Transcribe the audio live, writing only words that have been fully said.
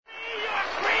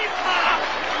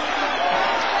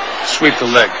sweep the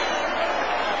leg.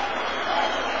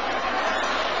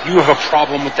 You have a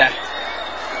problem with that?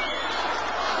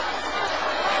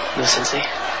 No, Sensei.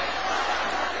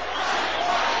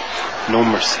 No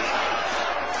mercy.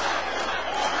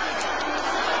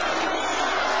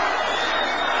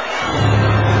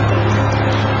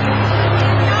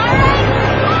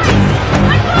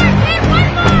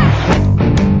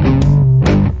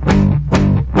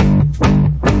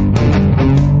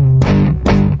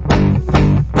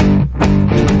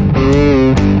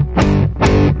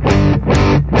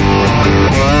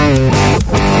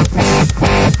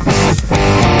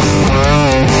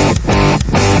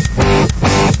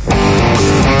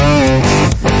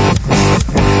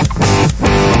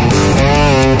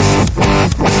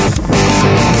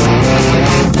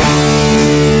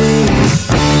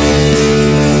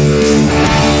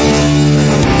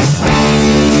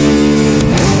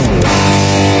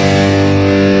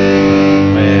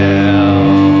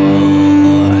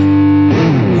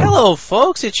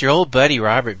 It's your old buddy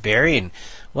Robert Berry, and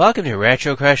welcome to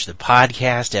Retro Crush, the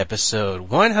podcast, episode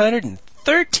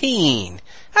 113.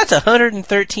 That's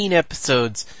 113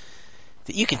 episodes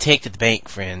that you can take to the bank,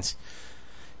 friends.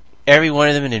 Every one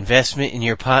of them an investment in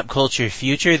your pop culture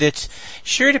future that's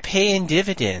sure to pay in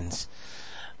dividends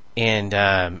and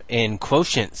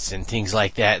quotients and things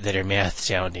like that are math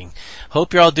sounding.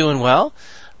 Hope you're all doing well.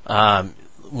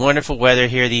 Wonderful weather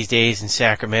here these days in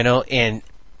Sacramento, and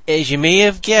as you may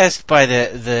have guessed by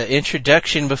the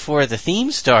introduction before the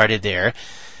theme started there,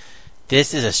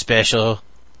 this is a special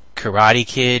Karate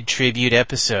Kid tribute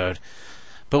episode.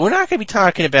 But we're not going to be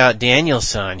talking about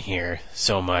Daniel-san here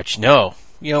so much. No.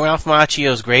 Ralph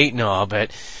Macchio's great and all,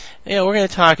 but we're going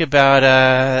to talk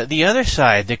about the other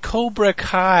side, the Cobra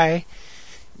Kai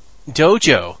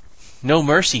dojo. No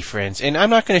mercy, friends. And I'm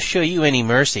not going to show you any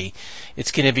mercy.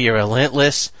 It's going to be a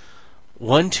relentless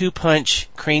 1-2 punch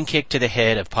crane kick to the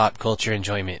head of pop culture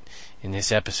enjoyment in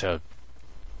this episode.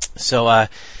 So,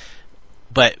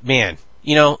 but man,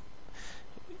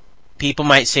 people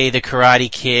might say the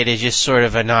Karate Kid is just sort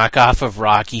of a knockoff of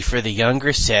Rocky for the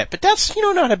younger set, but that's,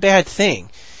 not a bad thing.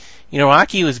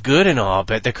 Rocky was good and all,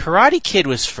 but the Karate Kid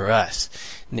was for us.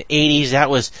 In the 80s,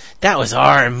 that was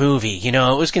our movie. It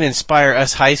was going to inspire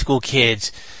us high school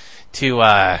kids to,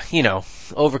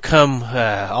 overcome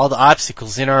all the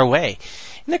obstacles in our way.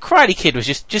 And the Karate Kid was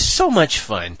just so much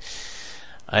fun.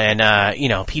 And,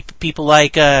 people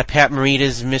like Pat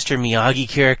Morita's Mr. Miyagi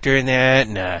character in that,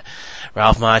 and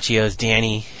Ralph Macchio's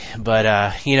Danny. But,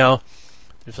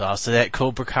 there's also that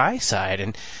Cobra Kai side.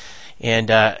 And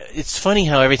it's funny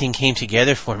how everything came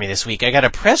together for me this week. I got a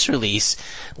press release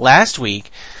last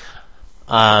week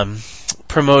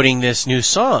promoting this new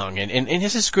song, and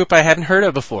this is a group I haven't heard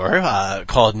of before,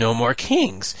 called No More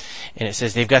Kings, and it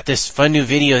says they've got this fun new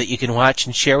video that you can watch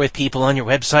and share with people on your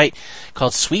website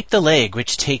called Sweep the Leg,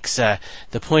 which takes the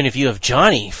point of view of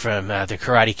Johnny from the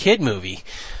Karate Kid movie.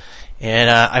 And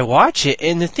I watch it,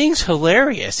 and the thing's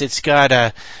hilarious. It's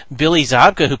got Billy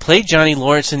Zabka, who played Johnny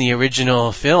Lawrence in the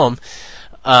original film.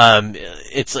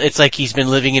 It's like he's been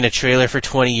living in a trailer for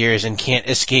 20 years and can't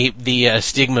escape the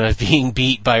stigma of being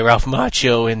beat by Ralph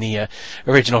Macchio in the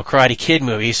original Karate Kid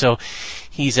movie. So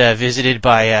he's visited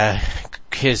by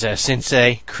his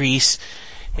sensei, Kreese,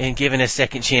 and given a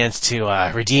second chance to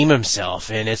redeem himself.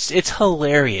 And it's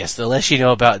hilarious. The less you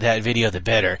know about that video, the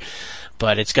better.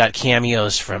 But it's got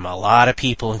cameos from a lot of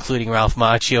people, including Ralph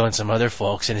Macchio and some other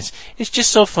folks, and it's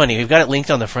just so funny. We've got it linked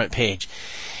on the front page.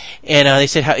 And they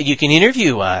said how you can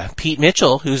interview Pete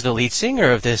Mitchell, who's the lead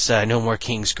singer of this No More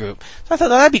Kings group. So I thought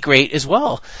that'd be great as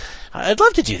well. I'd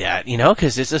love to do that,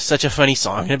 because it's just such a funny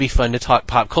song. It'd be fun to talk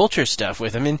pop culture stuff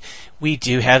with him. And we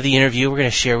do have the interview we're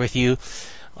going to share with you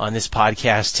on this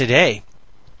podcast today.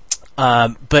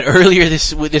 But earlier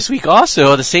this week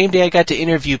also, the same day I got to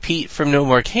interview Pete from No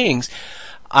More Kings,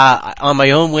 on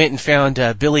my own went and found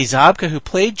Billy Zabka, who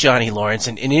played Johnny Lawrence,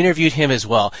 and interviewed him as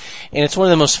well. And it's one of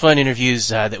the most fun interviews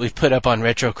that we've put up on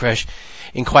Retro Crush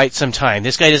in quite some time.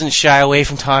 This guy doesn't shy away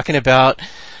from talking about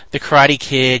the Karate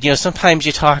Kid. Sometimes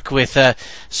you talk with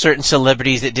certain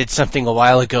celebrities that did something a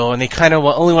while ago, and they kind of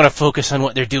only want to focus on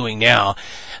what they're doing now.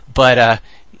 But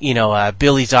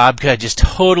Billy Zabka just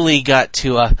totally got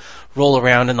to roll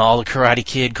around in all the Karate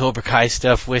Kid, Cobra Kai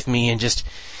stuff with me, and just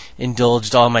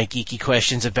indulged all my geeky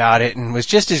questions about it, and was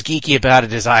just as geeky about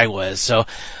it as I was. So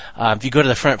if you go to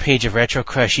the front page of Retro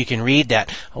Crush, you can read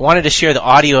that. I wanted to share the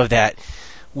audio of that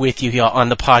with you on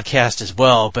the podcast as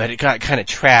well, but it got kind of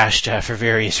trashed for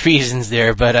various reasons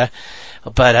there. But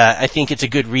I think it's a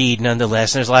good read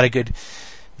nonetheless, and there's a lot of good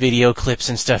video clips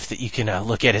and stuff that you can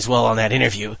look at as well on that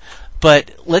interview.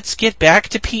 But let's get back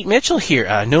to Pete Mitchell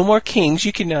here. No More Kings.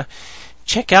 You can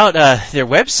check out their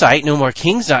website,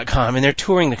 nomorkings.com, and they're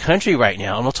touring the country right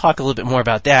now, and we'll talk a little bit more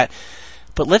about that.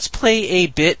 But let's play a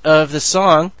bit of the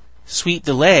song, Sweep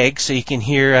the Leg, so you can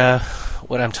hear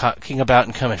what I'm talking about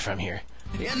and coming from here.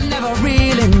 It never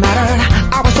really mattered,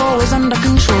 I was always under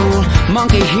control.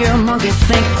 Monkey here, monkey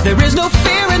think, there is no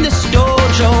fear in this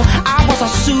dojo. I was a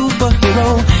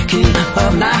superhero, king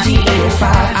of 1985.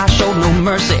 I showed no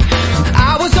mercy,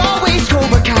 I was always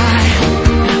Cobra Kai.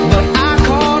 But I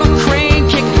caught a crane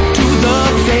kick to the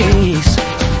face.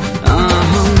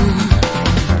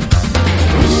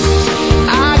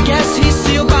 I guess he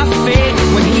sealed my fate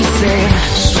when he said,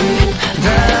 sweep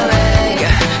the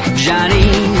leg,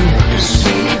 Johnny.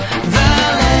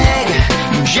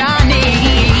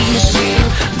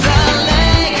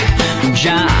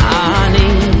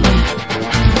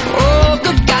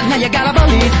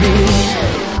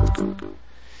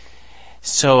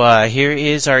 So here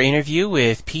is our interview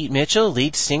with Pete Mitchell,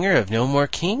 lead singer of No More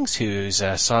Kings, whose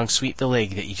song Sweep the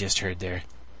Leg that you just heard there.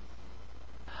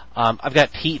 I've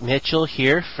got Pete Mitchell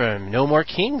here from No More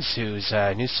Kings, whose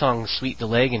new song Sweep the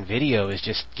Leg and video is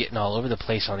just getting all over the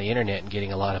place on the internet and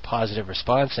getting a lot of positive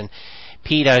response. And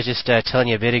Pete, I was just telling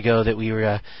you a bit ago that we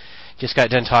were just got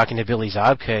done talking to Billy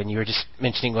Zabka, and you were just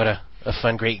mentioning what a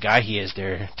fun, great guy he is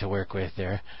there to work with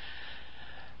there.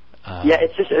 Yeah,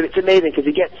 it's amazing because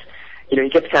he gets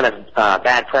kind of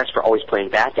bad press for always playing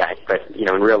bad guys, but in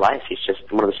real life he's just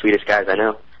one of the sweetest guys I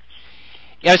know.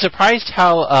 Yeah, I was surprised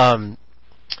how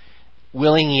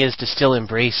willing he is to still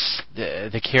embrace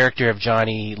the character of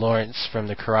Johnny Lawrence from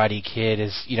the Karate Kid.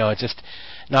 Is it's just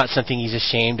not something he's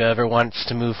ashamed of or wants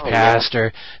to move past,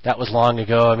 or that was long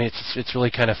ago. I mean, it's really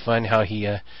kind of fun how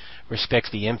he respects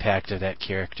the impact of that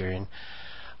character. And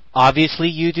obviously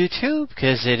you do too,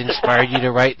 because it inspired you to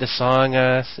write the song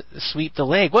Sweep the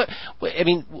Leg.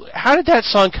 How did that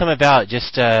song come about?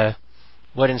 Just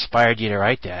what inspired you to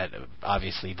write that?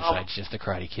 Obviously, besides just the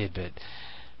Karate Kid, but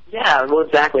yeah, well,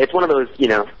 exactly. It's one of those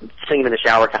singing in the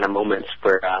shower kind of moments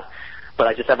where. But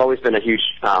I've always been a huge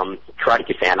Karate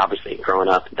Kid fan. Obviously, growing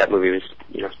up, that movie was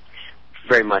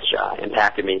very much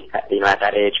impacted me. At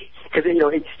that age, because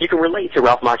you can relate to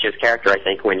Ralph Macchio's character. I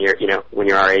think when you're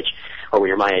our age. Or when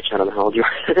you're my age, I don't know how old you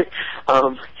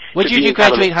are. When did you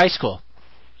graduate high school?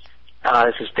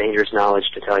 This is dangerous knowledge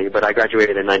to tell you, but I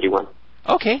graduated in '91.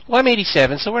 Okay, well I'm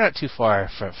 '87, so we're not too far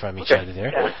from each other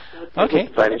there. Yeah. Okay.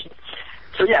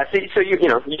 So yeah, so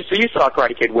you saw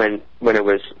Karate Kid when it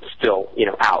was still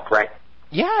out, right?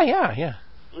 Yeah.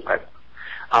 Okay.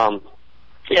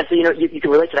 Yeah, so you can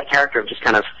relate to that character of just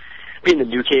kind of being the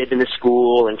new kid in the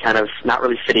school and kind of not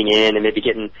really fitting in and maybe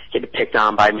getting picked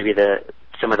on by maybe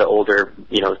some of the older,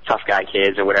 tough guy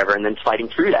kids or whatever, and then fighting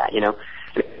through that,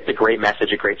 It's a great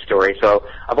message, a great story. So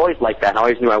I've always liked that, and I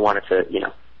always knew I wanted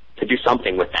to do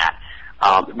something with that.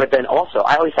 But then also,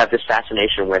 I always have this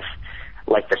fascination with,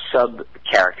 like, the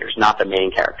sub-characters, not the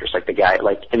main characters. Like the guy,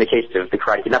 like, in the case of the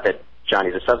Karate Kid, not that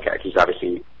Johnny's a sub-character, he's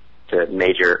obviously the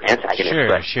major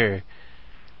antagonist. Sure.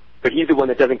 But he's the one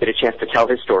that doesn't get a chance to tell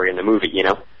his story in the movie,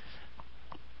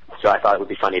 So I thought it would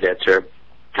be funny to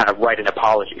kind of write an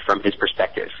apology from his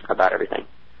perspective about everything.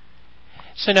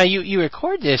 So now you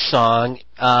record this song,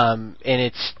 and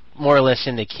it's more or less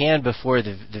in the can before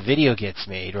the video gets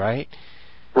made, right?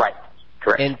 Right.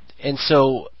 Correct. And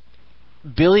so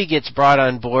Billy gets brought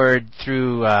on board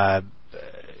through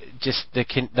just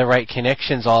the right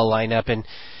connections all line up. And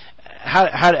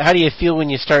how do you feel when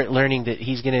you start learning that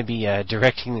he's going to be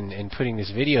directing and putting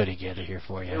this video together here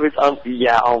for you? It was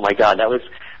oh my God, that was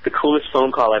the coolest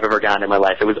phone call I've ever gotten in my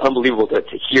life. It was unbelievable to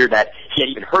hear that he had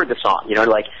even heard the song.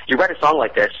 Like you write a song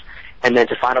like this, and then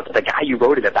to find out that the guy you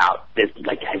wrote it about is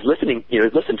listening,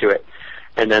 listened to it,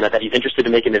 and then that he's interested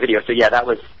in making the video. So yeah, that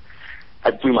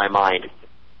blew my mind.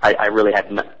 I really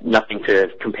had nothing to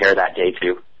compare that day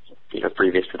to,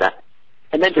 previous to that.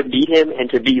 And then to meet him and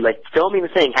to be filming the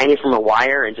thing, hanging from a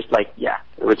wire, and just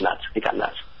it was nuts. It got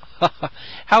nuts.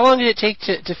 How long did it take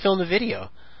to film the video?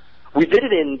 We did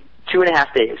it in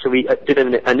 2.5 days. So we did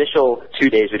an initial 2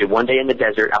 days. We did 1 day in the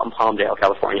desert out in Palmdale,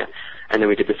 California, and then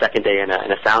we did the second day in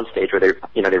a sound stage where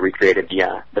they recreated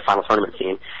the final tournament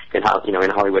scene in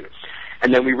Hollywood.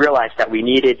 And then we realized that we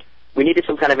needed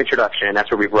some kind of introduction, and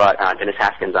that's where we brought Dennis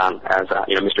Haskins on as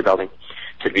Mr. Belding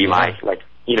to be my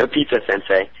pizza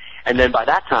sensei. And then by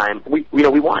that time, we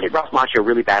wanted Ralph Macchio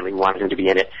really badly. We wanted him to be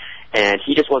in it, and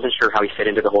he just wasn't sure how he fit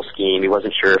into the whole scheme. He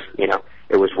wasn't sure if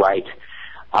it was right.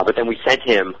 But then we sent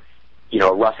him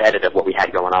a rough edit of what we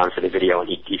had going on for the video, and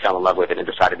he fell in love with it and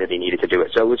decided that he needed to do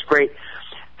it. So it was great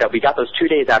that we got those 2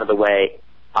 days out of the way,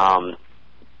 and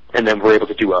then we're able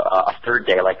to do a third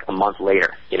day a month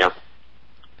later.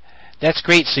 That's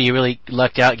great. So you really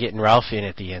lucked out getting Ralph in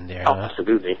at the end there. Oh, huh?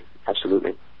 absolutely.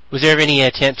 Was there ever any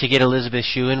attempt to get Elizabeth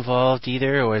Shue involved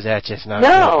either, or was that just not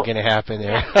going to happen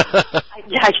there?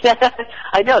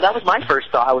 I know. That was my first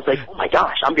thought. I was like, oh my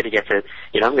gosh, I'm going to get to,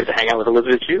 I'm going to hang out with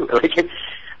Elizabeth Shue. But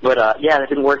that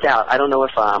didn't work out. I don't know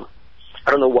if, I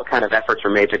don't know what kind of efforts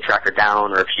were made to track her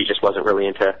down, or if she just wasn't really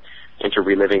into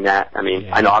reliving that. I mean,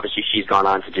 I know obviously she's gone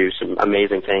on to do some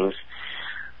amazing things.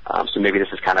 So maybe this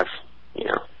is kind of,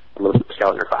 a little bit of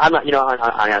skeleton. I'm not,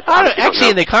 actually,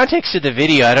 in the context of the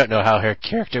video, I don't know how her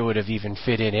character would have even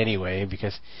fit in anyway,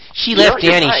 because she left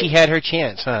Danny. Right. She had her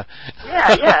chance, huh?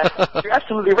 Yeah, you're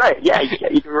absolutely right. Yeah,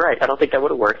 you're right. I don't think that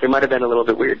would have worked. It might have been a little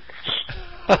bit weird.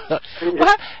 Well,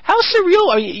 how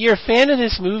surreal! I mean, you're a fan of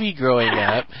this movie growing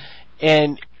up,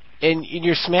 and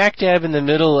you're smack dab in the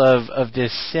middle of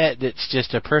this set that's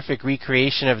just a perfect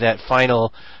recreation of that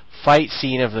final fight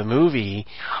scene of the movie,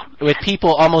 with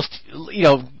people almost,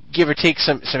 give or take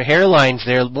some hairlines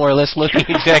there, more or less looking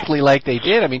exactly like they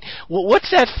did. I mean, what's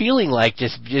that feeling like,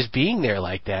 just being there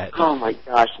like that? Oh my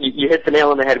gosh, you hit the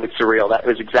nail on the head with surreal. That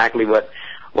was exactly what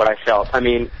I felt. I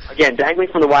mean, again, dangling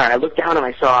from the wire, I looked down and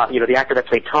I saw, the actor that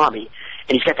played Tommy,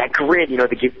 and he's got that grin,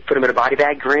 they put him in a body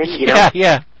bag grin,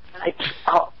 Yeah. It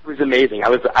was amazing.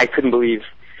 I couldn't believe,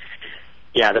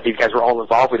 that these guys were all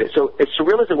involved with it. So as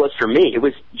surreal as it was for me, it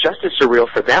was just as surreal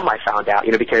for them, I found out,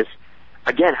 because,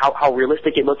 again, how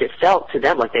realistic it looked. It felt to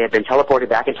them like they had been teleported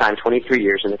back in time 23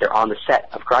 years and that they're on the set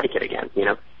of Karate Kid again,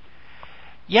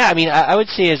 Yeah, I mean, I would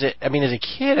say as a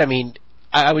kid,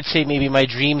 I would say maybe my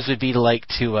dreams would be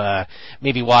to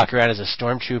maybe walk around as a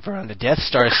stormtrooper on the Death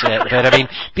Star set. But I mean,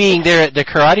 being there at the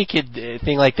Karate Kid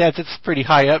thing like that's pretty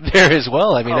high up there as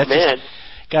well. I mean, that's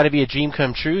got to be a dream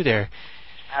come true there.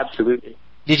 Absolutely.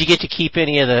 Did you get to keep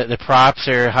any of the props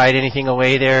or hide anything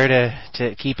away there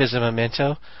to keep as a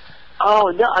memento?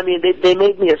 Oh no! I mean, they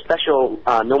made me a special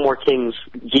No More Kings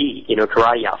gi,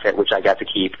 karate outfit, which I got to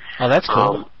keep. Oh, that's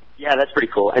cool. Yeah, that's pretty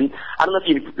cool. And I don't know if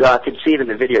you could see it in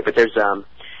the video, but there's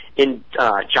in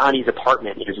Johnny's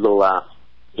apartment, his little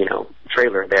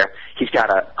trailer there. He's got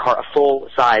a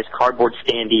full-size cardboard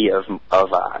standee of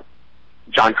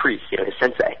John Kreese, his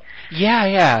sensei.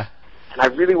 Yeah. And I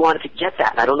really wanted to get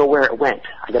that, and I don't know where it went.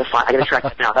 I gotta track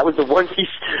that down. That was the one piece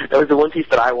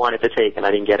that I wanted to take, and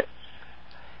I didn't get it.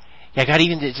 Yeah, I got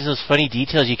even just those funny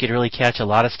details. You could really catch a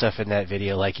lot of stuff in that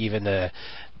video, like even the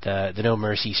No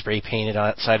Mercy spray painted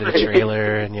outside of the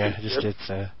trailer, and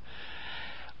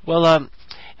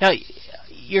now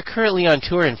you're currently on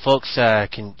tour, and folks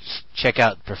can check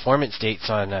out performance dates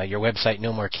on your website,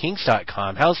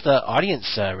 nomorkings.com. How's the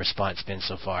audience response been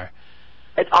so far?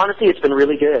 Honestly, it's been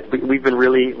really good. We've been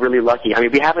really, really lucky. I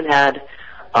mean, we haven't had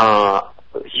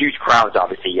huge crowds,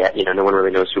 obviously, yet. No one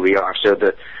really knows who we are. So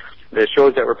the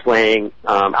shows that we're playing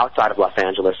outside of Los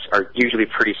Angeles are usually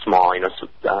pretty small,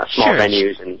 small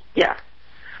venues, and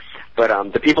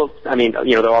But the people,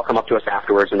 they'll all come up to us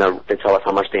afterwards and they tell us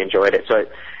how much they enjoyed it. So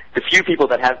the few people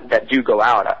that do go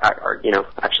out are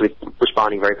actually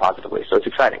responding very positively. So it's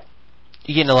exciting.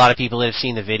 You getting a lot of people that have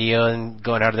seen the video and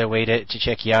going out of their way to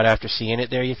check you out after seeing it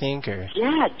there, you think? Or?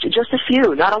 Yeah, just a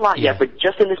few. Not a lot yet, but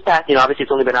just in this past, obviously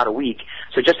it's only been out a week.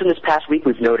 So just in this past week,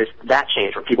 we've noticed that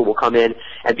change where people will come in,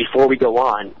 and before we go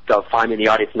on, they'll find me in the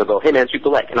audience and they'll go, "Hey man, sweep the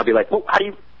leg." And I'll be like, "Well, how do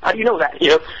you know that?"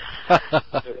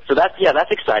 So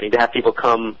that's exciting to have people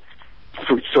come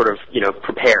sort of,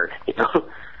 prepared,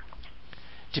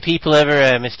 Do people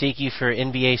ever mistake you for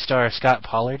NBA star Scott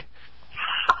Pollard?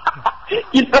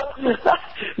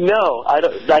 No, I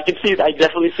don't. I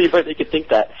definitely see why they could think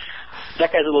that.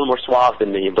 That guy's a little more suave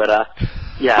than me, but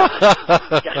yeah,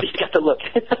 he's got the look.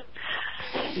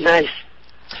 Nice.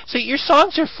 So your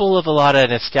songs are full of a lot of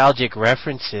nostalgic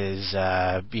references.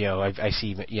 I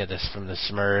see this from the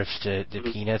Smurfs to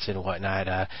Peanuts and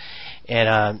whatnot.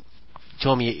 And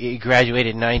told me you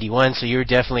graduated in '91, so you're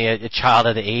definitely a child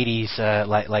of the '80s,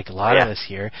 like a lot of us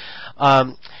here.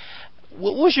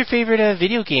 What was your favorite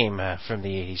video game from the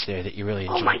 '80s there that you really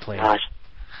enjoyed playing? Oh my gosh,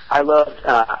 I loved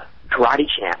Karate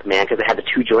Champ, man, because it had the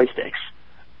 2 joysticks.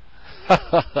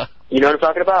 You know what I'm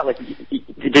talking about? Like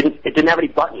it didn't have any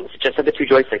buttons; it just had the 2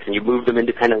 joysticks, and you moved them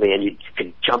independently, and you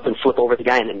could jump and flip over the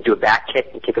guy, and then do a back kick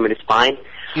and kick him in his spine.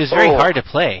 It was very hard to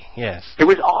play. Yes, it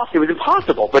was awesome. It was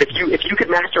impossible, but if you could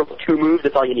master 2 moves,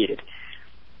 that's all you needed.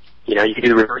 You could do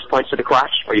the reverse punch to the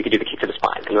crotch, or you could do the kick to the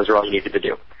spine, and those are all you needed to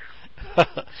do.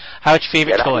 How's your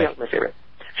favorite toy? That was my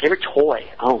favorite toy.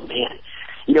 Oh man,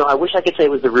 I wish I could say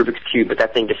it was the Rubik's Cube, but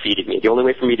that thing defeated me. The only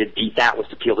way for me to beat that was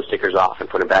to peel the stickers off and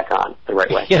put them back on the right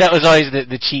way. Yeah, that was always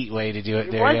the cheat way to do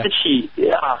it. It was the cheat.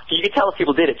 Yeah, so you could tell if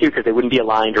people did it too because they wouldn't be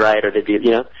aligned right, or they'd be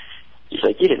He's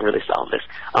like, you didn't really sell him this.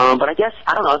 But I guess,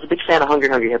 I don't know, I was a big fan of Hungry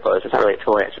Hungry Hippos. It's not really a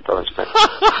toy, I suppose. But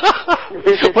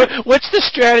What's the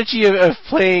strategy of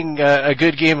playing a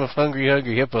good game of Hungry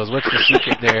Hungry Hippos? What's the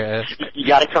secret there? You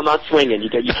got to come out swinging. You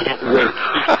can't wait.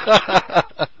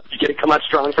 You got to come out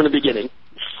strong from the beginning.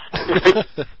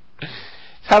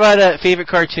 How about a favorite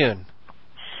cartoon?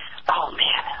 Oh,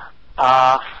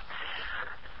 man.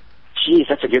 Geez,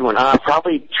 that's a good one.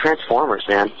 Probably Transformers,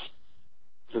 man.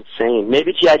 It's insane.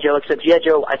 Maybe G.I. Joe, except G.I.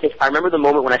 Joe, I remember the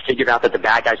moment when I figured out that the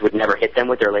bad guys would never hit them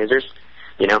with their lasers,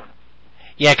 you know?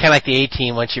 Yeah, kind of like the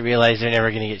A-Team. Once you realize they're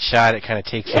never going to get shot, it kind of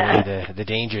takes away the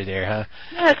danger there, huh?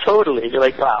 Yeah, totally. You're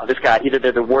like, wow, this guy, either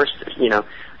they're the worst, you know,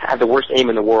 have the worst aim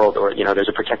in the world, or, you know, there's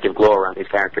a protective glow around these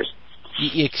characters.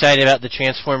 You excited about the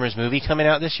Transformers movie coming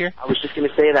out this year? I was just going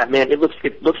to say that, man. It looks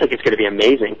like it's going to be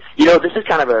amazing. You know, this is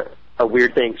kind of a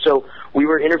weird thing. So we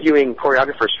were interviewing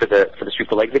choreographers for the Sweep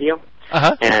the Leg video,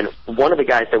 and one of the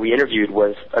guys that we interviewed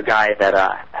was a guy that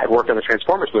had worked on the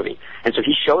Transformers movie, and so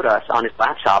he showed us on his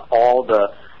laptop all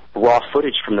the raw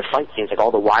footage from the fight scenes, like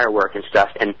all the wire work and stuff,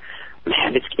 and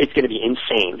man, it's going to be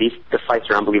insane. The fights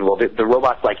are unbelievable. The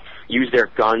robots like use their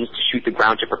guns to shoot the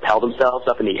ground to propel themselves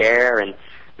up in the air, and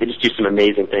they just do some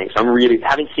amazing things. I'm really,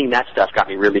 having seen that stuff got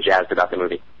me really jazzed about the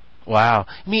movie. Wow.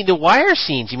 I mean, the wire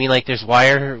scenes, you mean like there's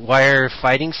wire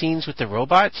fighting scenes with the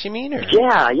robots, you mean? Or?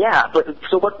 Yeah. But,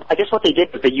 so I guess what they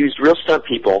did was they used real stunt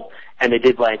people, and they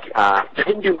did like, they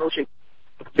didn't do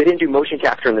motion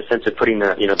capture in the sense of putting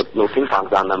the little ping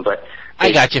pongs on them, but...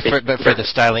 I got you, for the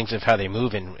stylings of how they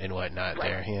move and whatnot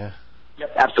there, yeah.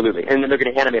 Yep, absolutely. And then they're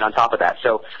going to animate on top of that.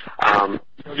 So,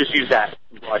 they'll just use that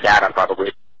data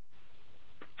probably.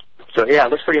 So yeah, it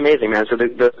looks pretty amazing, man. So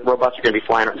the robots are going to be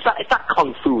flying around. It's not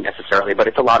kung fu necessarily, but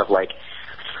it's a lot of like,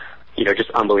 you know,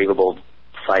 just unbelievable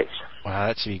fights. Wow,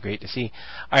 that should be great to see.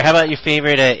 All right, how about your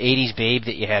favorite 80s babe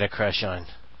that you had a crush on?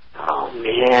 Oh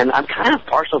man, I'm kind of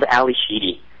partial to Ali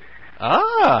Sheedy.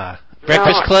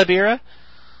 Breakfast Club era?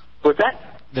 What's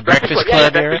that? The Breakfast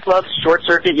Club era? Breakfast Club, Short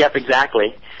Circuit, yep,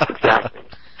 exactly.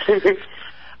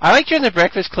 I liked her in the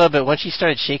Breakfast Club, but once she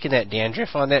started shaking that dandruff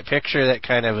on that picture, that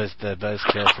kind of was the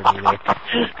buzzkill for me there.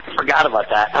 Forgot about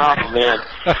that. Oh, man.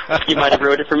 You might have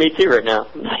ruined it for me, too, right now.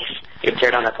 Nice. You can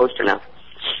tear down that poster now.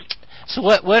 So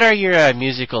what are your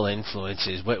musical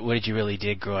influences? What did you really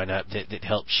dig growing up that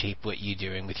helped shape what you're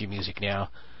doing with your music now?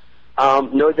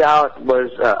 No doubt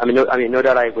was, no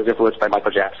doubt I was influenced by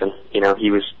Michael Jackson. You know, he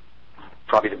was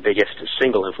probably the biggest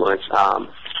single influence.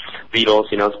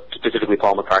 Beatles, you know, specifically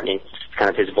Paul McCartney, kind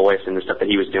of his voice and the stuff that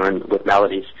he was doing with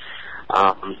melodies.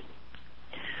 Let's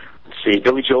see,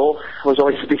 Billy Joel. I was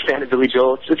always a big fan of Billy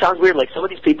Joel. It sounds weird, like some of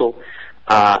these people,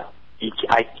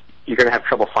 you're going to have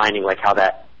trouble finding like how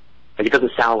that, like it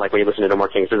doesn't sound like when you listen to No More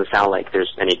Kings, it doesn't sound like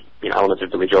there's any, you know, elements of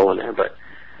Billy Joel in there, but,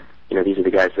 you know, these are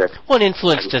the guys that... Well, an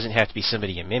influence doesn't have to be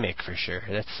somebody you mimic, for sure.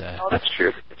 That's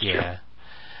true. Yeah.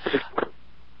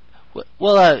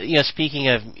 Well, you know, speaking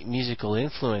of musical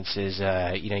influences,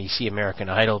 you know, you see American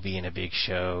Idol being a big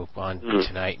show on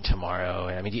tonight and tomorrow.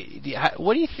 I mean,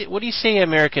 what do you say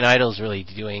American Idol is really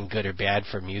doing, good or bad,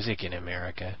 for music in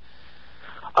America?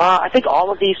 I think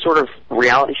all of these sort of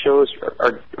reality shows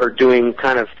are doing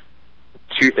kind of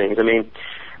two things. I mean,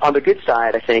 on the good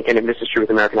side, I think, and this is true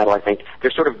with American Idol, I think,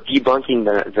 they're sort of debunking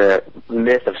the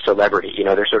myth of celebrity. You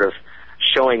know, they're sort of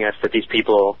showing us that these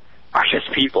people are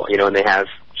just people, you know, and they have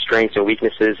strengths and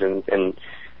weaknesses and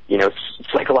you know,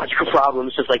 psychological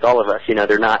problems just like all of us. You know,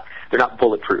 they're not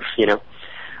bulletproof, you know.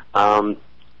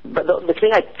 But the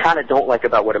thing I kind of don't like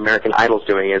about what American Idol's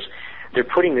doing is they're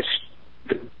putting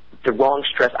the wrong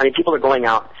stress. I mean, people are going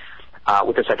out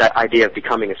with this idea of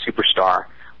becoming a superstar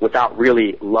without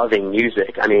really loving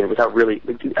music. I mean, without really,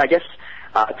 I guess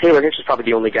Taylor Hicks is probably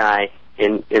the only guy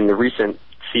in the recent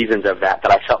seasons of that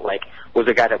I felt like was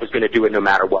a guy that was going to do it no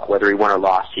matter what, whether he won or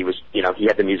lost. He was, you know, he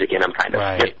had the music in him, kind of.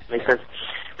 Right. Makes sense.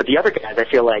 But the other guys, I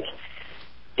feel like,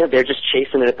 you know, they're just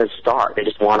chasing it as a star. They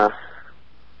just want to,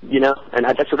 you know, and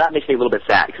so that makes me a little bit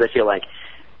sad because I feel like,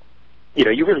 you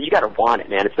know, you got to want it,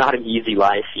 man. It's not an easy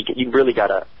life. You really got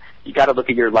to look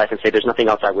at your life and say, there's nothing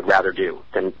else I would rather do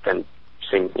than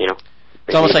sing, you know.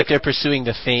 It's almost like they're pursuing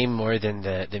the fame more than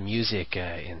the music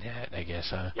in that, I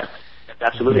guess, huh? Yeah,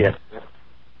 absolutely. Yeah.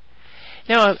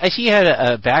 Now, I see you had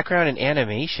a background in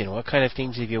animation. What kind of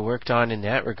things have you worked on in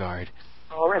that regard?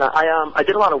 Oh, right. I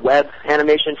did a lot of web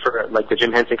animation for like the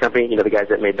Jim Henson Company. You know, the guys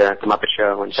that made the Muppet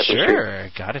Show and Sesame Street. Sure,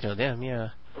 got to know them. Yeah.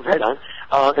 Right on.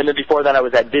 And then before that, I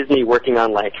was at Disney working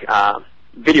on like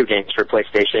video games for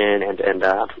PlayStation and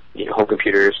you know, home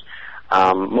computers.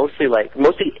 Mostly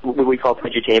what we call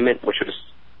edutainment, which was,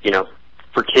 you know,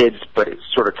 for kids, but it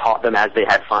sort of taught them as they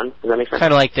had fun. Does that make sense?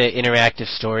 Kind of like the interactive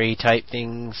story type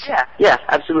things. Yeah,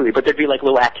 absolutely. But there'd be like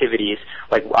little activities,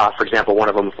 like for example, one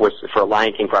of them was for a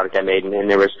Lion King product I made, and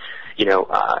there was,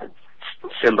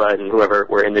 Simba and whoever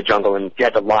were in the jungle, and you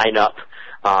had to line up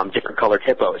different colored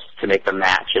hippos to make them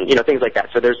match, and things like that.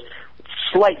 So there's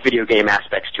slight video game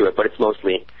aspects to it, but it's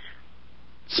mostly.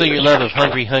 So your love of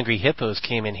hungry hippos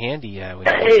came in handy when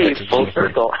hey, full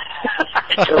circle.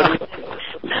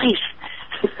 Nice.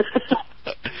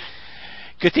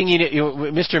 Good thing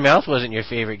Mr. Mouth wasn't your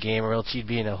favorite game, or else you'd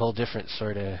be in a whole different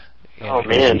sort of. Oh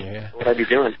man, what would I be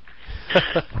doing?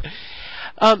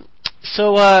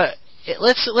 So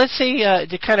let's say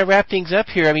to kind of wrap things up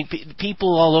here. I mean,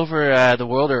 people all over the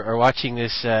world are watching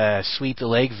this Sweep the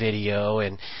Leg video,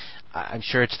 and I'm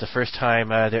sure it's the first time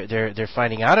they're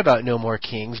finding out about No More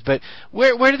Kings. But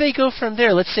where do they go from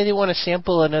there? Let's say they want to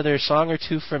sample another song or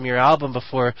two from your album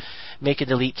before making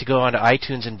the leap to go onto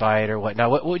iTunes and buy it or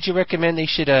whatnot. What would you recommend they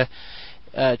should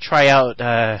try out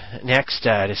next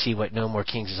to see what No More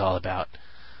Kings is all about?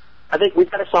 I think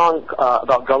we've got a song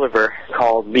about Gulliver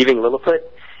called "Leaving Lilliput,"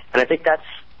 and I think that's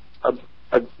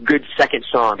a good second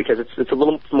song because it's a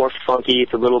little more funky,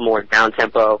 it's a little more down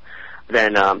tempo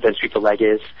than Sweep the Leg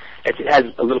is. It has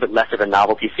a little bit less of a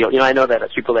novelty feel. I know that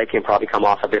Sweep the Leg can probably come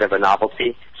off a bit of a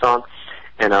novelty song,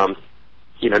 and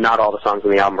not all the songs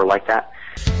on the album are like that.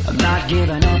 I'm not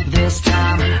giving up this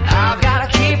time. I've got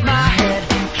to keep my head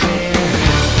clear.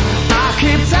 I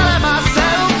keep telling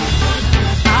myself.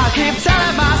 I keep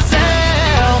telling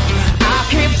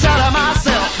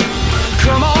myself.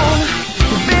 Come on,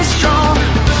 be strong.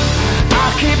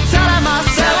 I keep telling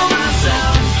myself.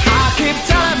 I keep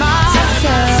telling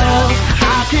myself.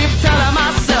 I keep telling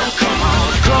myself.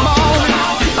 Come on,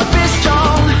 be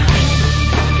strong.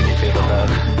 Can you feel the love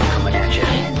coming at you?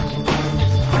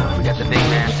 We got the big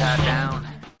man tied down.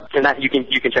 And that you can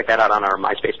check that out on our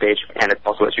MySpace page, and it's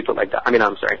also at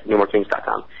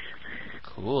NoMoreKings.com.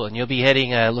 Cool, and you'll be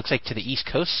heading, looks like, to the East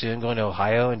Coast soon, going to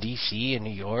Ohio and D.C. and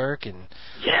New York and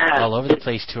all over the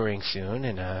place touring soon,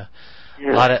 and a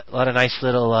lot of nice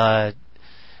little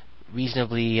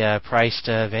reasonably priced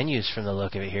venues from the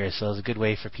look of it here. So it's a good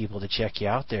way for people to check you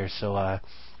out there. So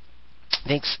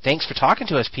thanks for talking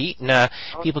to us, Pete, and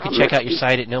people can check out your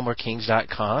site at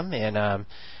NoMoreKings.com, and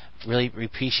really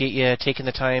appreciate you taking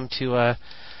the time to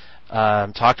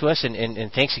talk to us,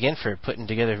 and thanks again for putting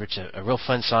together a real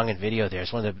fun song and video there.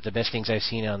 It's one of the best things I've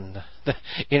seen on the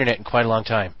internet in quite a long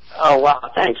time. Oh, wow.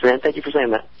 Thanks, man. Thank you for saying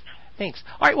that. Thanks.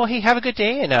 All right, well, hey, have a good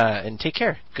day, and take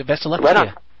care. Best of luck right to on.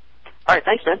 you. All right,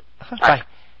 thanks, man. Bye. Right.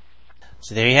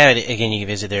 So there you have it. Again, you can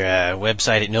visit their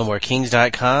website at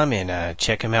NoMoreKings.com and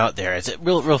check them out there. It's a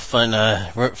real fun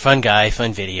guy,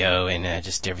 fun video, and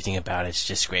just everything about it's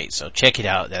just great. So check it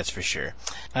out, that's for sure.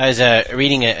 I was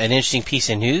reading an interesting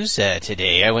piece of news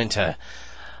today. I went to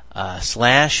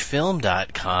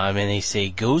slashfilm.com, and they say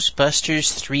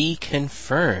Ghostbusters 3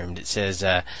 confirmed. It says,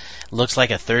 looks like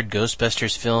a third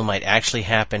Ghostbusters film might actually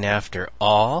happen after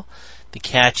all. The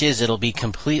catch is it'll be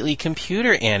completely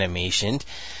computer animation,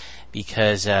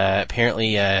 because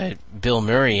apparently Bill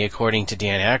Murray, according to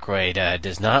Dan Aykroyd,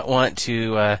 does not want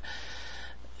to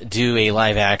do a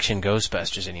live-action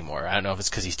Ghostbusters anymore. I don't know if it's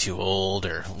because he's too old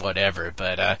or whatever,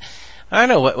 but I don't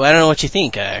know what you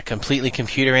think. A completely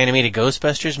computer-animated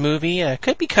Ghostbusters movie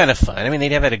could be kind of fun. I mean,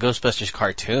 they'd have had a Ghostbusters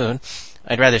cartoon.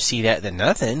 I'd rather see that than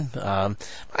nothing. I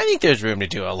think there's room to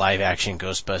do a live-action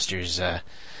Ghostbusters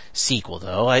sequel,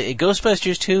 though.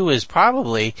 Ghostbusters 2 is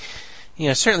probably,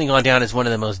 certainly gone down as one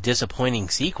of the most disappointing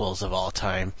sequels of all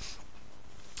time.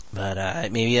 But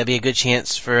maybe that'd be a good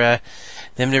chance for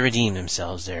them to redeem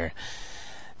themselves there.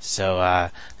 So,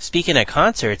 speaking of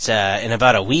concerts, in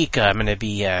about a week, I'm going to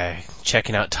be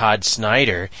checking out Todd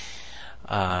Snyder,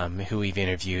 who we've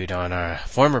interviewed on our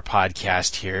former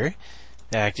podcast here. In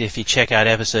fact, if you check out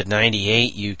episode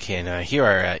 98, you can hear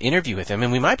our interview with him,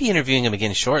 and we might be interviewing him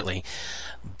again shortly.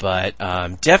 But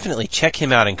definitely check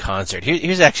him out in concert.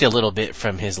 Here's actually a little bit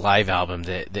from his live album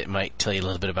that might tell you a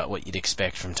little bit about what you'd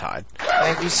expect from Todd.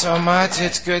 Thank you so much.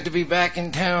 It's good to be back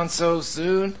in town so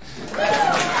soon.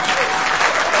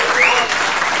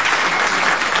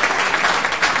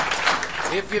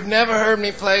 If you've never heard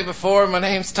me play before, my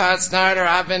name's Todd Snyder.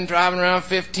 I've been driving around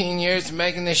 15 years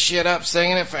making this shit up,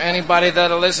 singing it for anybody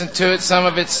that'll listen to it. Some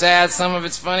of it's sad, some of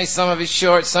it's funny, some of it's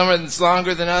short, some of it's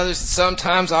longer than others.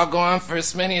 Sometimes I'll go on for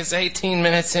as many as 18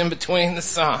 minutes in between the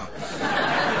song.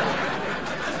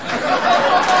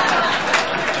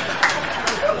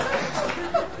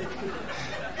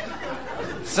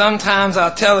 Sometimes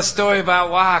I'll tell a story about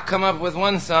why I come up with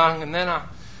one song, and then I'll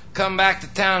come back to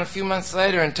town a few months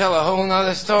later and tell a whole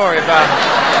nother story about it.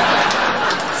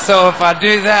 So if I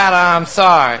do that, I'm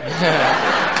sorry.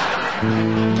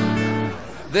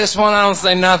 This one, I don't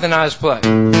say nothing, I just play.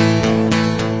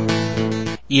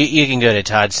 You can go to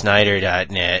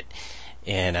toddsnyder.net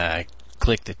and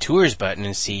click the tours button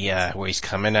and see where he's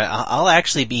coming. I'll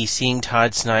actually be seeing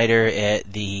Todd Snyder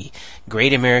at the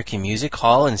Great American Music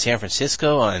Hall in San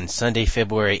Francisco on Sunday,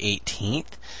 February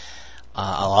 18th.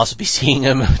 I'll also be seeing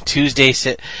him Tuesday,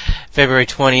 February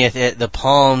 20th at the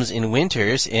Palms in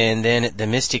Winters, and then at the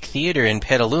Mystic Theater in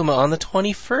Petaluma on the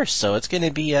 21st. So it's going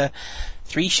to be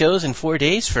 3 shows in 4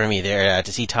 days for me there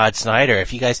to see Todd Snyder.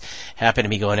 If you guys happen to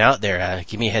be going out there,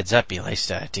 give me a heads up. It'd be nice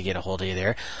to get a hold of you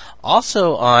there.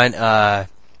 Also on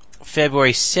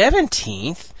February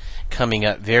 17th, coming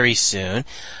up very soon,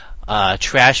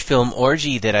 trash film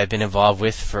orgy that I've been involved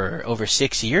with for over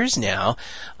 6 years now.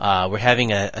 We're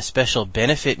having a special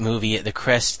benefit movie at the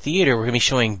Crest Theater. We're going to be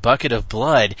showing Bucket of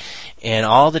Blood, and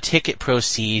all the ticket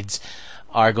proceeds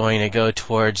are going to go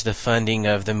towards the funding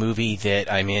of the movie that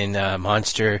I'm in,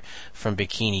 Monster from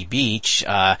Bikini Beach.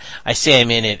 I say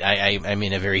I'm in it, I'm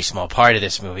in a very small part of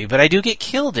this movie, but I do get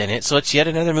killed in it, so it's yet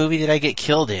another movie that I get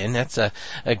killed in. That's a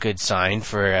good sign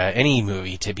for any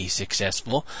movie to be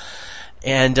successful.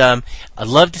 And I'd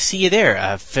love to see you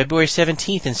there. February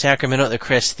 17th in Sacramento at the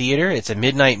Crest Theater. It's a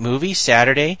midnight movie,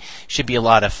 Saturday. Should be a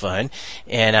lot of fun.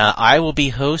 And I will be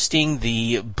hosting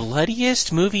the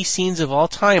bloodiest movie scenes of all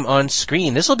time on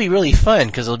screen. This will be really fun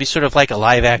because it'll be sort of like a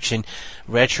live-action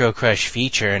Retro Crush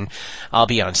feature. And I'll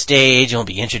be on stage and I'll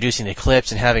be introducing the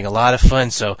clips and having a lot of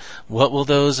fun. So what will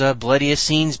those bloodiest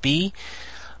scenes be?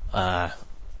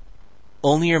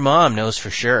 Only your mom knows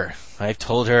for sure. I've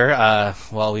told her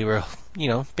while we were...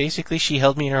 basically she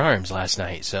held me in her arms last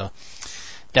night. So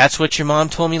that's what your mom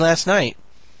told me last night.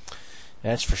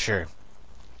 That's for sure.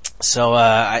 So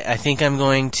I think I'm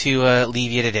going to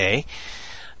leave you today.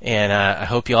 And I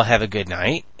hope you all have a good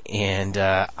night. And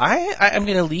I'm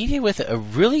going to leave you with a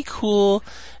really cool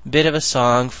bit of a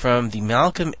song from the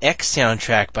Malcolm X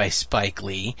soundtrack by Spike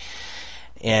Lee.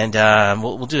 And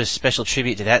we'll do a special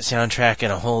tribute to that soundtrack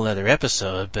in a whole other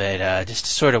episode. But just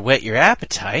to sort of whet your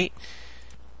appetite,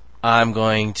 I'm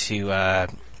going to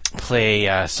play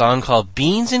a song called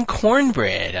Beans and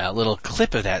Cornbread, a little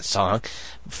clip of that song.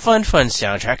 Fun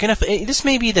soundtrack. And this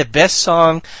may be the best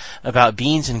song about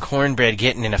beans and cornbread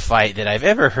getting in a fight that I've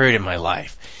ever heard in my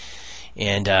life.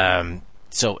 And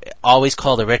so always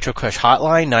call the Retro Crush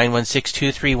hotline,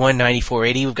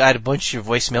 916-231-9480. We've got a bunch of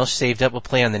voicemails saved up. We'll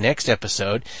play on the next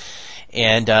episode.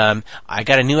 And I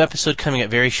got a new episode coming up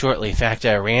very shortly. In fact,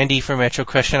 Randy from Retro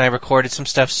Crush and I recorded some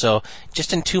stuff, so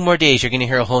just in 2 more days you're going to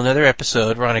hear a whole other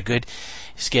episode. We're on a good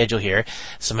schedule here.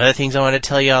 Some other things I want to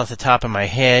tell you off the top of my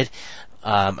head.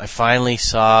 I finally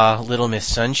saw Little Miss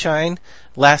Sunshine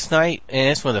last night, and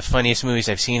it's one of the funniest movies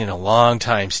I've seen in a long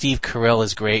time. Steve Carell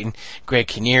is great, and Greg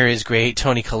Kinnear is great,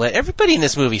 Toni Collette. Everybody in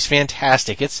this movie is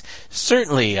fantastic. It's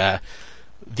certainly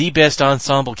the best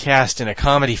ensemble cast in a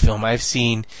comedy film I've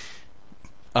seen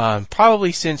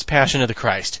probably since Passion of the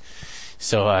Christ.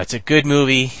 So it's a good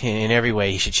movie in every way.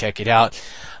 You should check it out.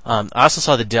 I also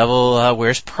saw The Devil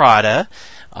Wears Prada.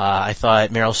 I thought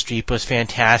Meryl Streep was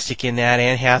fantastic in that.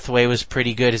 Anne Hathaway was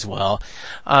pretty good as well.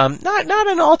 Not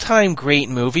an all-time great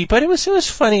movie, but it was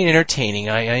funny and entertaining.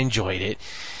 I enjoyed it.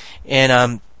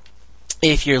 And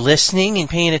if you're listening and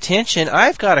paying attention,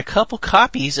 I've got a couple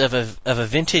copies of a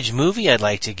vintage movie I'd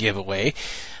like to give away.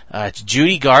 It's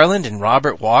Judy Garland and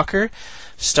Robert Walker,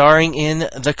 starring in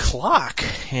The Clock.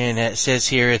 And it says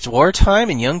here, it's wartime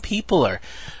and young people are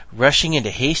rushing into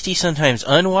hasty, sometimes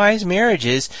unwise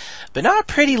marriages, but not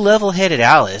pretty level-headed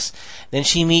Alice. Then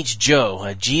she meets Joe,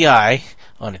 a GI,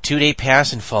 on a 2-day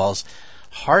pass and falls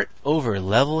heart over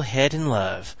level head in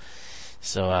love.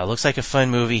 So looks like a fun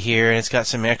movie here, and it's got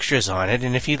some extras on it.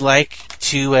 And if you'd like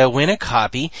to win a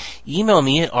copy, email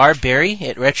me at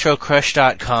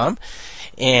rberry@retrocrush.com.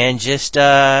 And just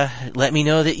let me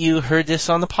know that you heard this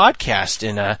on the podcast,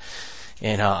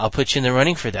 and I'll put you in the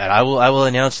running for that. I will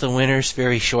announce the winners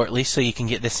very shortly, so you can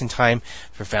get this in time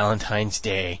for Valentine's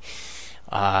Day.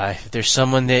 If there's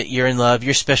someone that you're in love,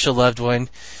 your special loved one,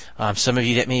 some of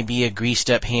you that may be a greased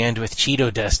up hand with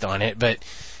Cheeto dust on it, but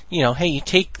hey, you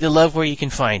take the love where you can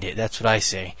find it. That's what I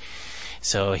say.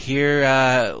 So here,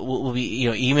 we'll be,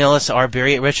 email us at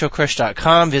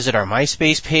rberry@retrocrush.com. Visit our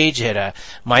MySpace page at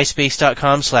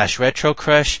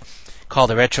myspace.com/retrocrush. Call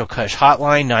the Retro Crush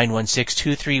hotline,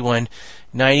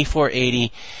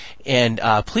 916-231-9480. And,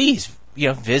 please,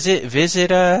 visit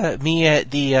me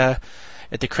at the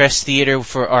Crest Theater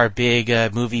for our big,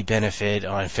 movie benefit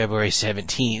on February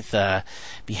 17th.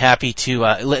 Be happy to,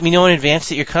 let me know in advance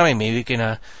that you're coming. Maybe we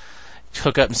can,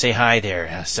 hook up and say hi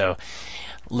there. So,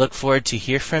 look forward to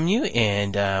hear from you.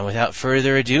 And without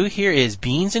further ado, here is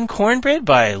Beans and Cornbread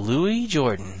by Louis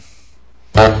Jordan.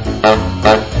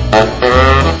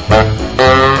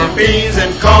 Beans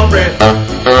and cornbread,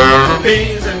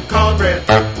 beans and cornbread,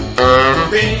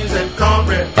 beans and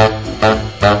cornbread.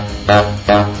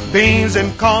 Beans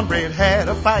and cornbread had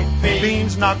a fight.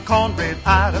 Beans knocked cornbread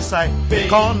out of sight.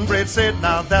 Cornbread said,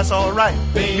 now that's all right.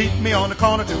 Meet me on the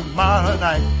corner tomorrow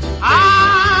night.